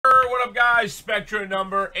What up, guys? Spectra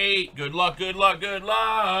number 8. Good luck, good luck, good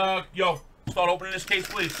luck. Yo, start opening this case,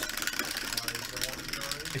 please.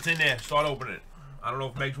 It's in there. Start opening it. I don't know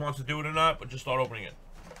if Megs wants to do it or not, but just start opening it.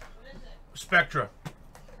 What is it? Spectra.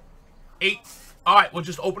 8. All right, we'll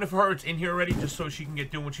just open it for her. It's in here already, just so she can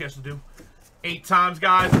get doing what she has to do. 8 times,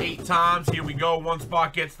 guys. 8 times. Here we go. One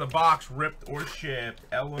spot gets the box ripped or shipped.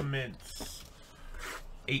 Elements.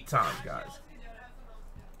 8 times, guys.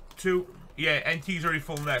 2. Yeah, NT's already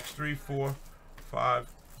full next. 3, 4, 5,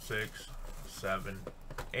 6, 7,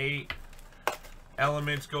 8.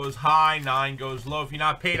 Elements goes high. 9 goes low. If you're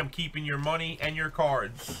not paid, I'm keeping your money and your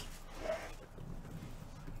cards.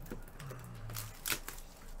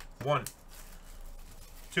 1,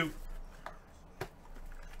 2,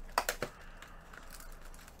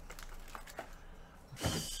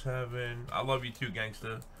 7. I love you too,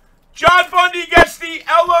 gangsta. John Bundy gets the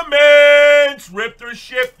elements. Ripped or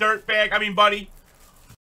shipped, dirtbag. I mean, buddy.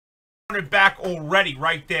 Back already,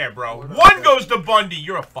 right there, bro. 1 goes to Bundy.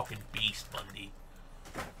 You're a fucking beast, Bundy.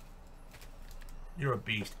 You're a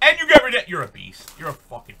beast. And you get rid of it. You're a beast. You're a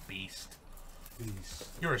fucking beast. Beast.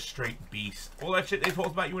 You're a straight beast. All that shit they told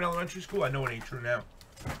about you in elementary school, I know it ain't true now.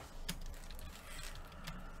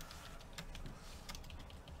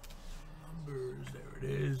 Numbers, there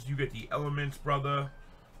it is. You get the elements, brother.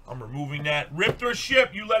 I'm removing that. Ripped or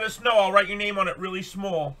shipped, you let us know. I'll write your name on it really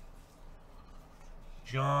small.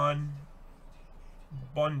 John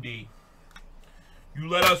Bundy. You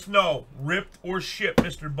let us know. Ripped or shipped,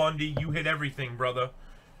 Mr. Bundy. You hit everything, brother.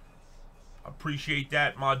 Appreciate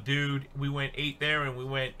that, my dude. We went 8 there and we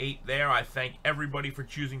went 8 there. I thank everybody for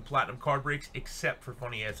choosing Platinum Card Breaks, except for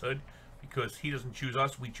Funny Ass Hood, because he doesn't choose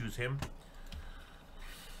us, we choose him.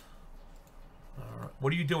 All right.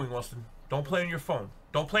 What are you doing, Austin? Don't play on your phone.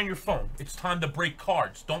 Don't play on your phone. It's time to break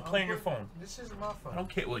cards. Don't play on your phone. This isn't my phone. I don't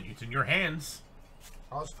care. Well, it's in your hands.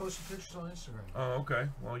 I was posting pictures on Instagram. Oh, okay.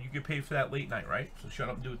 Well, you get paid for that late night, right? So shut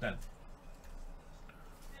up and do it then.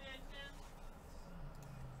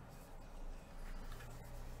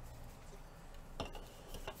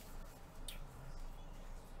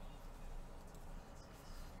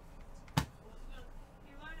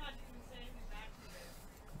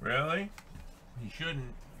 Really? He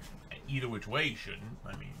shouldn't. Either which way he shouldn't.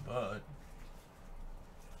 I mean, but...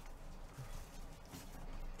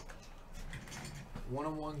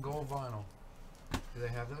 One-on-one gold vinyl. Do they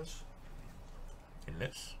have those? In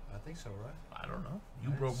this? I think so, right? I don't know. You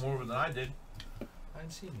broke more of it than I did. I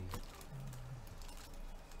didn't see these.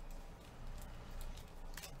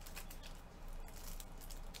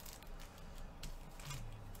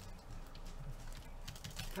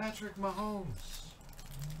 Patrick Mahomes.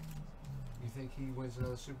 You think he wins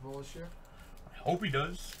another Super Bowl this year? I hope he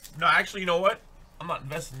does. No, actually, you know what? I'm not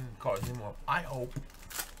investing in cards anymore. I hope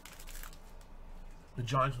the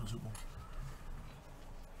Giants win Super Bowl.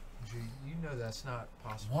 Gee, you know that's not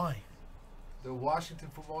possible. Why? The Washington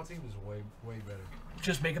football team is way better.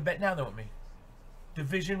 Just make a bet now, then, with me.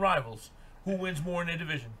 Division rivals. Who wins more in their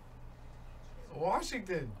division?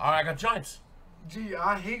 Washington. All right, I got Giants. Gee,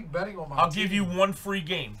 I hate betting on my team. I'll give you 1 free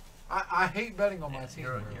game. I hate betting on my team.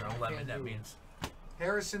 You're I 11, can't that do it. means.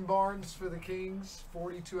 Harrison Barnes for the Kings,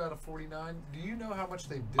 42 out of 49. Do you know how much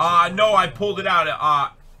they've No, I pulled it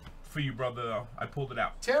out. For you, brother, though. I pulled it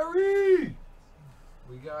out. Terry!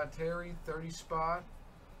 We got Terry, 30 spot.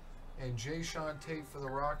 And Jay Sean Tate for the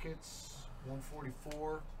Rockets,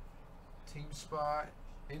 144. Team spot.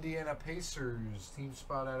 Indiana Pacers, team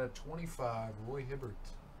spot out of 25. Roy Hibbert.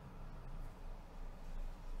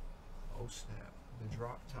 Oh, snap. The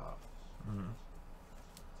drop top. Mm-hmm.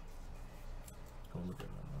 Go look at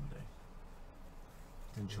it on Monday.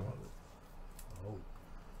 In Charlotte. Oh.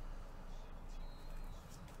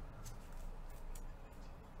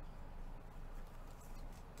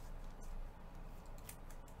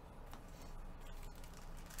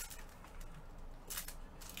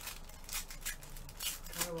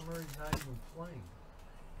 Kyler Murray's not even playing.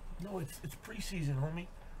 No, it's preseason, homie.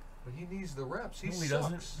 But he needs the reps. He No, sucks. he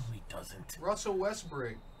doesn't. No, he doesn't. Russell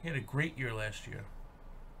Westbrook He had a great year last year.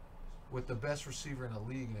 with the best receiver in the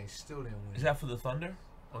league, and they still didn't win. Is that for the Thunder?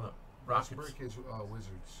 Or the Rockets? Westbrook is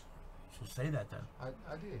Wizards. So say that then.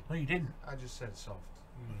 I did. No, you didn't. I just said soft.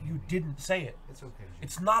 You didn't say it. It's okay, G.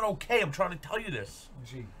 It's not okay. I'm trying to tell you this.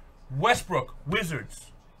 G. Westbrook,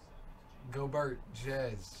 Wizards. Gobert,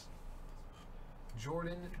 Jazz.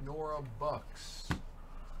 Jordan, Nora, Bucks.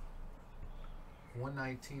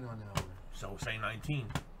 119 on that one. So say 19.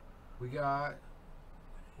 We got...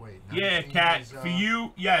 Wait, Yeah, 19 Cat. is, For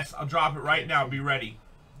you, yes. I'll drop it right now. Be ready.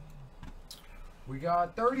 We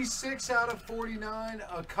got 36 out of 49,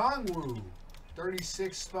 Okongwu.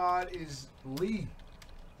 36 spot is Lee.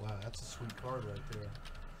 Wow, that's a sweet card right there.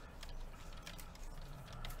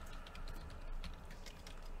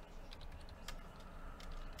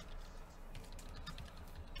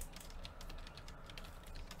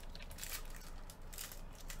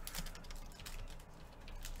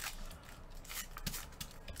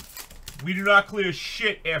 We do not clear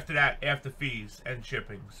shit after that, after fees and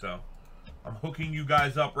shipping. So, I'm hooking you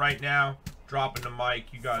guys up right now. Dropping the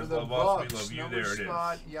mic. You guys love us. We love you. There it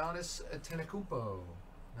spot, is. Giannis Antetokounmpo.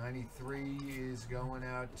 93 is going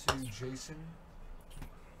out to Jason.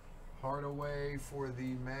 Hardaway for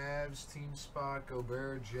the Mavs. Team spot,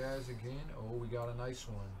 Gobert, Jazz again. Oh, we got a nice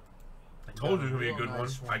one. I told you it was going to be a good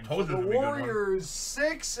nice one. I told you it was going to be a good one. The Warriors,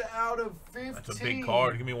 6 out of 15. That's a big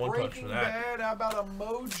card. Give me one touch for that. Bad. How about a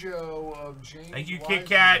mojo of James Thank you, Wiseman. Kit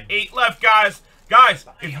Kat. 8 left, guys. Guys,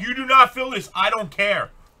 if you do not fill this, I don't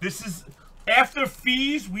care. This is, after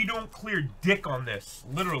fees, we don't clear dick on this.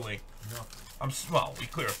 Literally. No. Well, we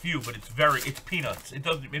clear a few, but it's peanuts. It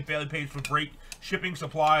barely pays for shipping,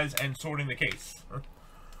 supplies, and sorting the case.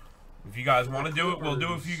 If you guys want to do it, we'll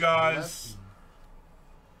do it for you guys.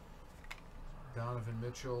 Donovan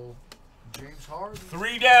Mitchell, James Harden.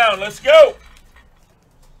 3 down. Let's go.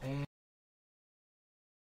 And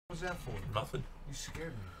what was that for? Nothing. You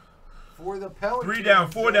scared me. For the Pelicans. 3 down,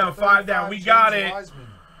 4 down, 5 down. We got it. Wiseman.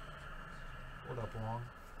 What up, Long?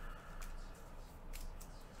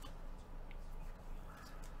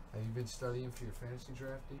 Have you been studying for your fantasy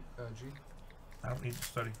draft, G? I don't need to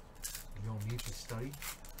study. You don't need to study? You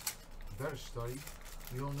better study.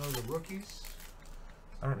 You don't know the rookies?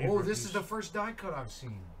 I don't need Oh, rookies. this is the first die cut I've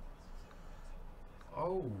seen.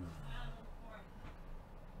 Oh.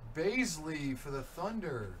 Baisley for the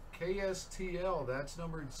Thunder. KSTL. That's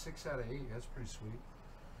numbered 6 out of 8. That's pretty sweet.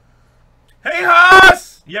 Hey,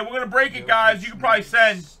 Haas! Yeah, we're going to break it, guys. You can probably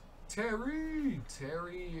send. Terry.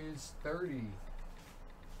 Terry is 30.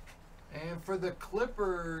 And for the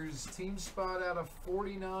Clippers, team spot out of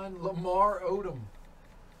 49, Lamar Odom.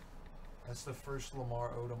 That's the first Lamar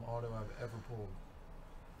Odom auto I've ever pulled.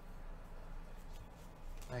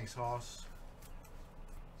 Thanks, Hoss.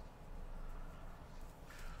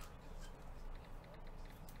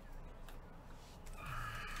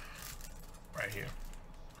 Right here.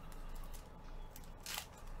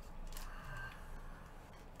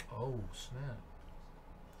 Oh, snap.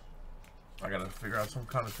 I gotta figure out some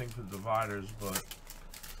kind of thing for the dividers, but...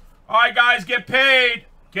 Alright, guys, get paid!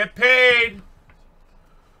 Get paid!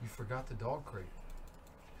 You forgot the dog crate.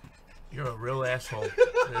 You're a real asshole.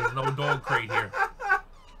 There's no dog crate here.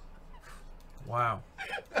 Wow.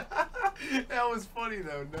 That was funny,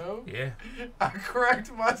 though, no? Yeah. I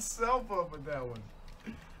cracked myself up with that one.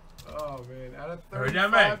 Oh, man. Out of Heard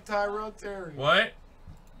that, man? 35, Tyrell Terry. What?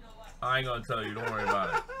 I ain't gonna tell you. Don't worry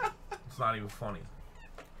about it. It's not even funny.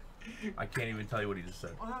 I can't even tell you what he just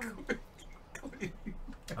said.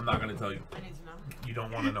 I'm not gonna tell you. I need to know. You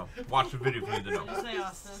don't want to know. Watch the video for you to know. What did you say,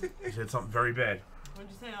 Austin? He said something very bad. What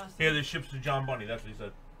did you say, Austin? Here, this ships to John Bunny. That's what he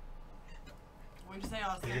said. What did you say,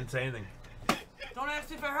 Austin? He didn't say anything. Don't ask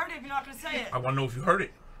me if I heard it if you're not going to say it. I want to know if you heard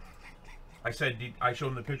it. I said, I showed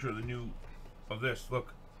him the picture of the new, of this.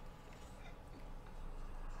 Look.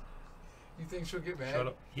 You think she'll get mad? Shut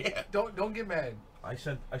up. Yeah. Don't get mad. I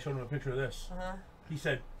showed him a picture of this. Uh-huh. He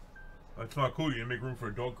said, "It's not cool. You didn't make room for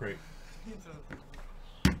a dog crate."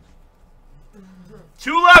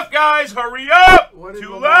 2 left, guys. Hurry up. What did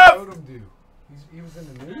 2 Lamar left. Odom do? He was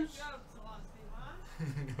in the news?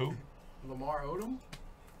 Who? Lamar Odom?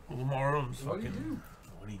 Lamar Odom's What did he fucking. do?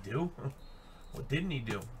 What'd he do? What didn't he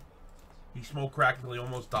do? He smoked crack until he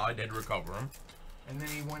almost died. They had to recover him. And then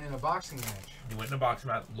he went in a boxing match. He went in a boxing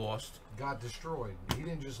match, lost. Got destroyed. He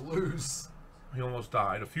didn't just lose. He almost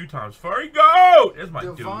died a few times. Furry goat! There's my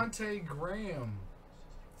dude. Devontae Graham.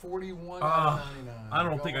 41 I 99.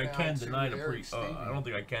 don't think I Going can out to tonight. Eric I don't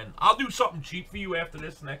think I can. I'll do something cheap for you after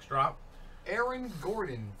this next drop. Aaron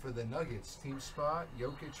Gordon for the Nuggets. Team spot.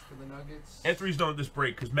 Jokic for the Nuggets. After he's done with this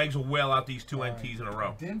break, because Megs will whale out these 2 NTs in a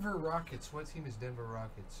row. Denver Rockets. What team is Denver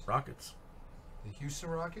Rockets? Rockets. The Houston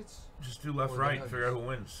Rockets? Just do left, Or the right, and figure out Nuggets? who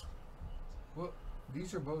wins. Well,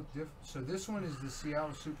 these are both different. So this one is the Seattle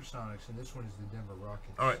Supersonics, and this one is the Denver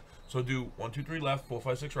Rockets. All right, so do 1, 2, 3 left, 4,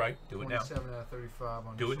 5, 6 right. Do it now. 27 out of 35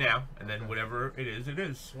 on Do this it now, one. and then Okay. whatever it is, it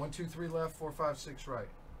is. 1, 2, 3 left, 4, 5, 6 right.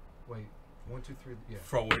 Wait, 1, 2, 3. Yeah.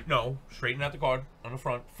 Forward. No, straighten out the card on the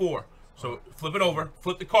front. 4. So flip it over.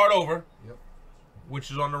 Flip the card over. Yep. Which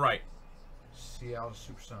is on the right. Seattle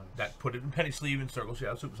Supersonics. That put it in penny sleeve and circle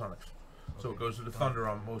Seattle Supersonics. So Okay. it goes to the Thunder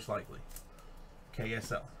on most likely.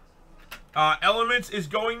 KSL. Elements is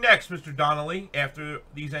going next, Mr. Donnelly, after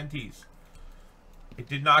these NTs. It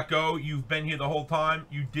did not go. You've been here the whole time.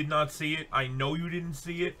 You did not see it. I know you didn't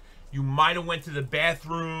see it. You might have went to the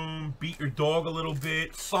bathroom, beat your dog a little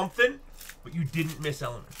bit, something, but you didn't miss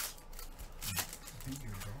elements. Beat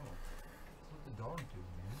your dog. What the dog do,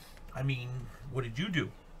 man? I mean, what did you do?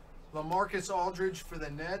 LaMarcus Aldridge for the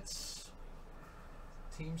Nets.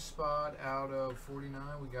 Team spot out of 49.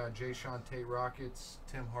 We got Jay-Sean Tate Rockets,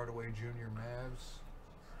 Tim Hardaway Jr. Mavs.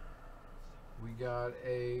 We got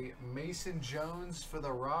a Mason Jones for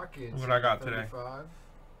the Rockets. What I got 35. today?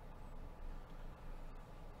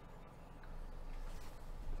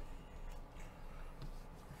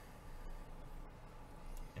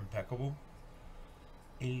 Impeccable.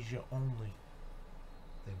 Asia only.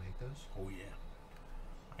 They make those? Oh yeah.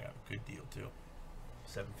 I got a good deal too.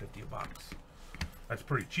 $7.50 a box. That's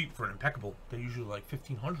pretty cheap for an impeccable. They're usually like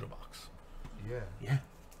 $1,500 a box. Yeah. Yeah.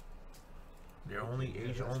 They're only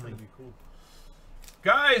Asia that's only. Be cool.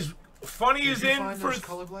 Guys, funny Did is you in find for those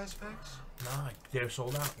color blast packs? Nah, they're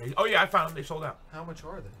sold out. Oh yeah, I found them. They sold out. How much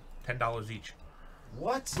are they? $10 each.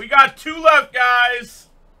 What? We got 2 left, guys.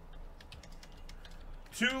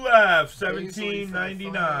 2 left.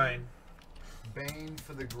 $17.99. Bane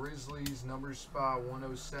for the Grizzlies, number spot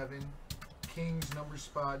 107. Kings, number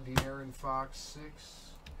spot De'Aaron Fox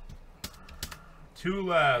 6. 2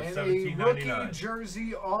 left. And $17.99. a rookie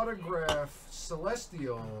jersey autograph,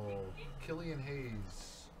 Celestial, Killian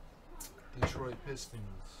Hayes, Detroit Pistons.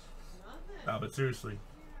 No, but seriously,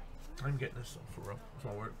 I'm getting this stuff for real. That's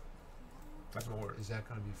my word. That's my word. Is that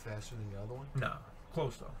going to be faster than the other one? Nah,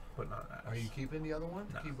 close though, but not that. Are you keeping the other one?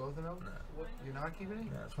 No. Keep both of them? No. What? You're not keeping it?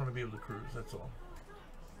 Yeah, I just want to be able to cruise. That's all.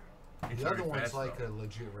 It's The other very one's fast, like though. a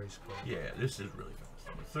legit race car. Yeah, this is really fast.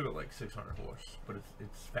 It's still got like 600 horse, but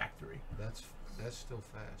it's factory. That's still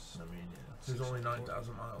fast. I mean, yeah, there's only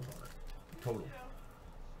 9,000 miles on it total.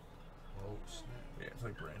 Oh snap! Yeah, it's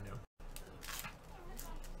like brand new.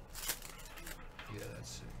 Yeah, that's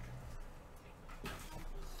sick.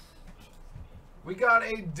 We got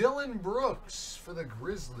a Dylan Brooks for the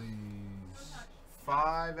Grizzlies.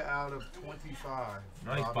 5 out of 25.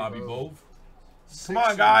 Nice, Bobby Bove. Sixers, Come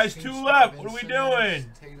on, guys, team 2 spot, left. Ben What are we Simmons,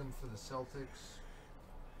 doing? Tatum for the Celtics.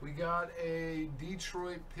 We got a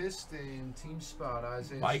Detroit Piston team spot.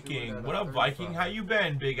 Isaiah Viking. Stewart What at up, 35. Viking? How you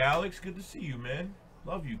been, Big Alex? Good to see you, man.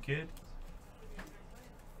 Love you, kid.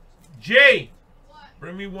 Jay,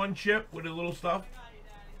 bring me 1 chip with a little stuff.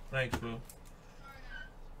 Thanks, boo.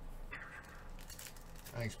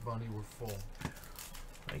 Thanks, Bunny. We're full.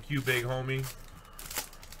 Thank you, big homie.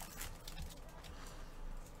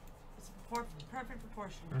 It's perfect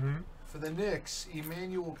proportion. Mm-hmm. For the Knicks,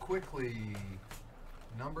 Emmanuel Quickly,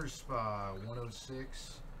 number spot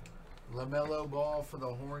 106. LaMelo Ball for the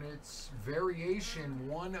Hornets, variation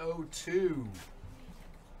 102.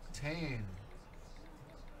 Tan.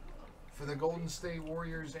 For the Golden State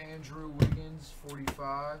Warriors, Andrew Wiggins,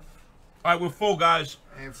 45. All right, we're full, guys.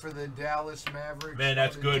 And for the Dallas Mavericks, Man,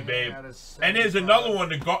 that's Jordan good, babe. out of And there's 75, another one,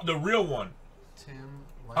 the real one. Tim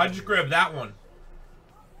I just Landry. grabbed that one.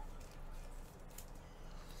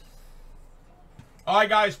 All right,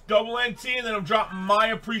 guys, double NT, and then I'm dropping my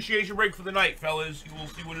appreciation break for the night, fellas. You will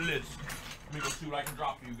see what it is. Let me go see what I can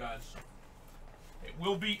drop for you guys. It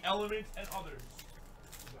will be Elements and others.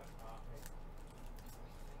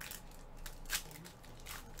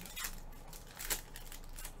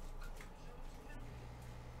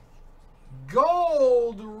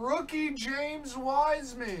 Gold rookie James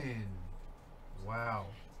Wiseman. Wow.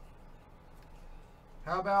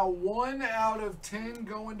 How about 1 out of 10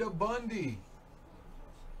 going to Bundy?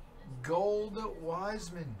 Gold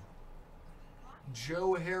Wiseman.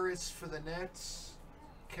 Joe Harris for the Nets.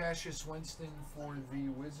 Cassius Winston for the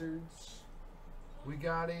Wizards. We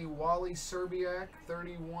got a Wally Serbiak,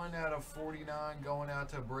 31 out of 49 going out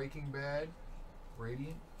to Breaking Bad.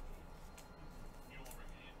 Radiant.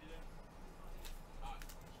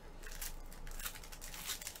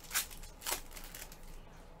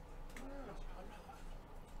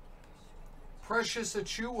 Precious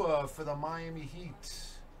Achua for the Miami Heat.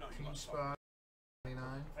 Team spot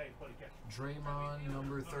 29. Draymond,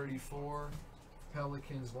 number 34.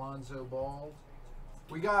 Pelicans, Lonzo Ball.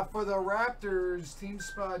 We got for the Raptors, team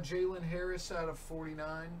spot Jalen Harris out of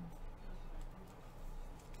 49.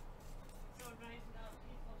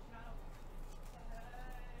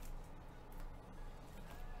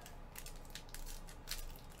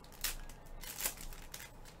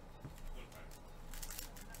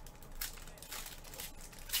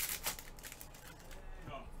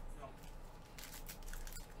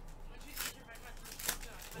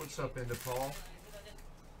 What's up, into Paul?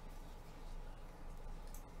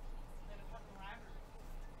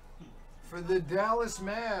 For the Dallas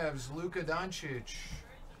Mavs, Luka Doncic.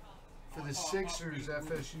 For the Sixers,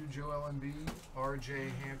 FSU, Joel Embiid,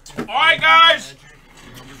 RJ Hampton. All right, guys.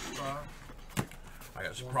 Magic, number spot. I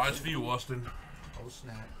got a surprise for you, Austin. Oh,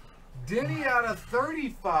 snap. Denny out of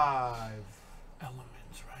 35.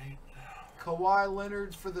 Elements, right? Kawhi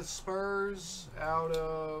Leonard for the Spurs out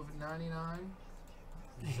of 99.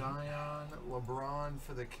 Zion, LeBron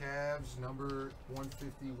for the Cavs, number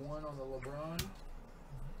 151 on the LeBron.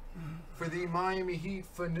 For the Miami Heat,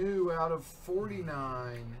 Fanu out of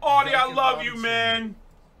 49. Audie, I Duncan love you, Robinson. man.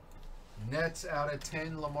 Nets out of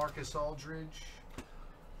 10, LaMarcus Aldridge.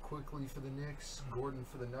 Quickly for the Knicks, Gordon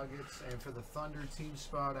for the Nuggets, and for the Thunder team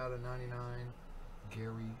spot out of 99,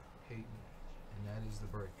 Gary Payton. And that is the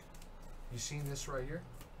break. You seen this right here?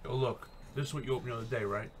 Oh, look. This is what you opened the other day,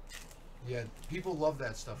 right? Yeah, people love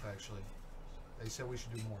that stuff, actually. They said we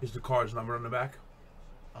should do more. Is the card's number on the back?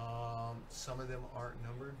 Some of them aren't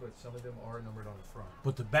numbered, but some of them are numbered on the front.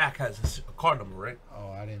 But the back has a card number, right?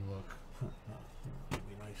 Oh, I didn't look. It'd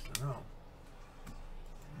be nice to know.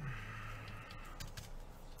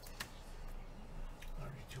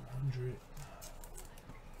 $3,200.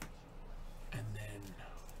 And then,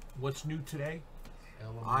 what's new today?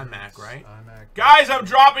 iMac, right? iMac. Guys, I'm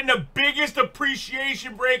dropping the biggest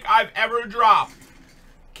appreciation break I've ever dropped.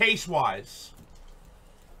 Case-wise.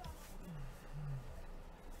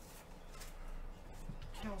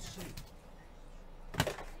 Kelsey.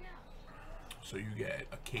 So you get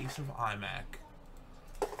a case of iMac,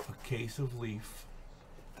 a case of Leaf,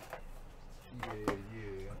 Yeah.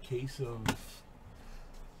 a case of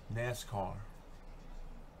NASCAR,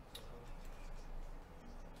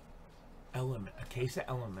 a case of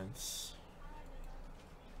Elements,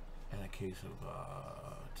 and a case of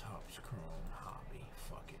Topps Chrome Hobby.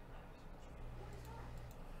 Fuck it.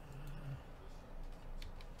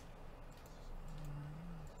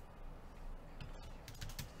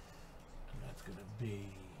 And that's gonna be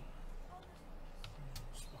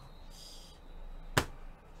spots.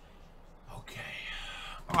 Okay.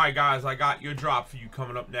 Alright guys, I got your drop for you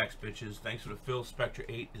coming up next, bitches. Thanks for the fill. Spectra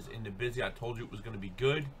 8 is in the busy. I told you it was gonna be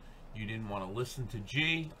good. You didn't want to listen to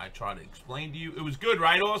G. I tried to explain to you. It was good,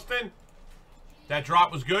 right, Austin? That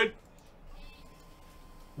drop was good?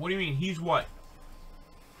 What do you mean? He's what?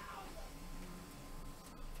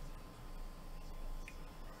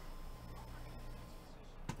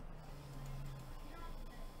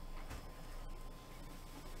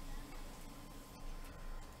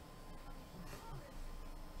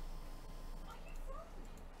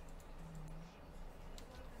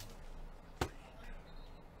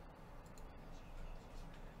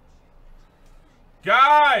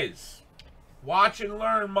 Guys, watch and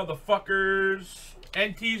learn, motherfuckers.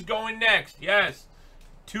 NT's going next. Yes.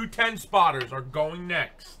 210 spotters are going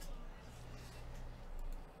next.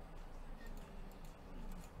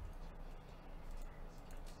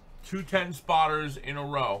 Two 10 spotters in a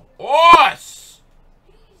row.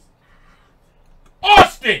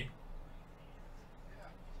 Austin!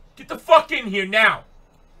 Get the fuck in here now.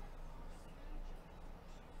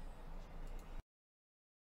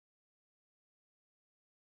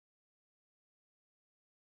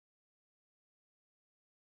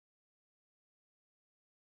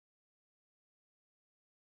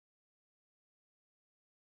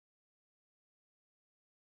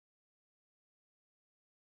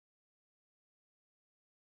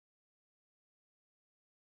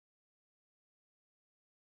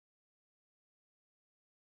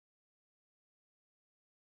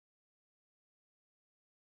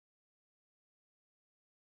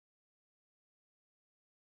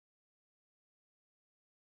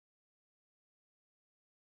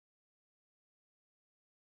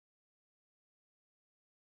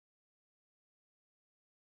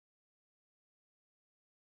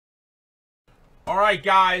 All right,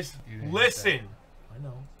 guys, listen. I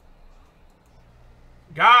know.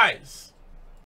 Guys,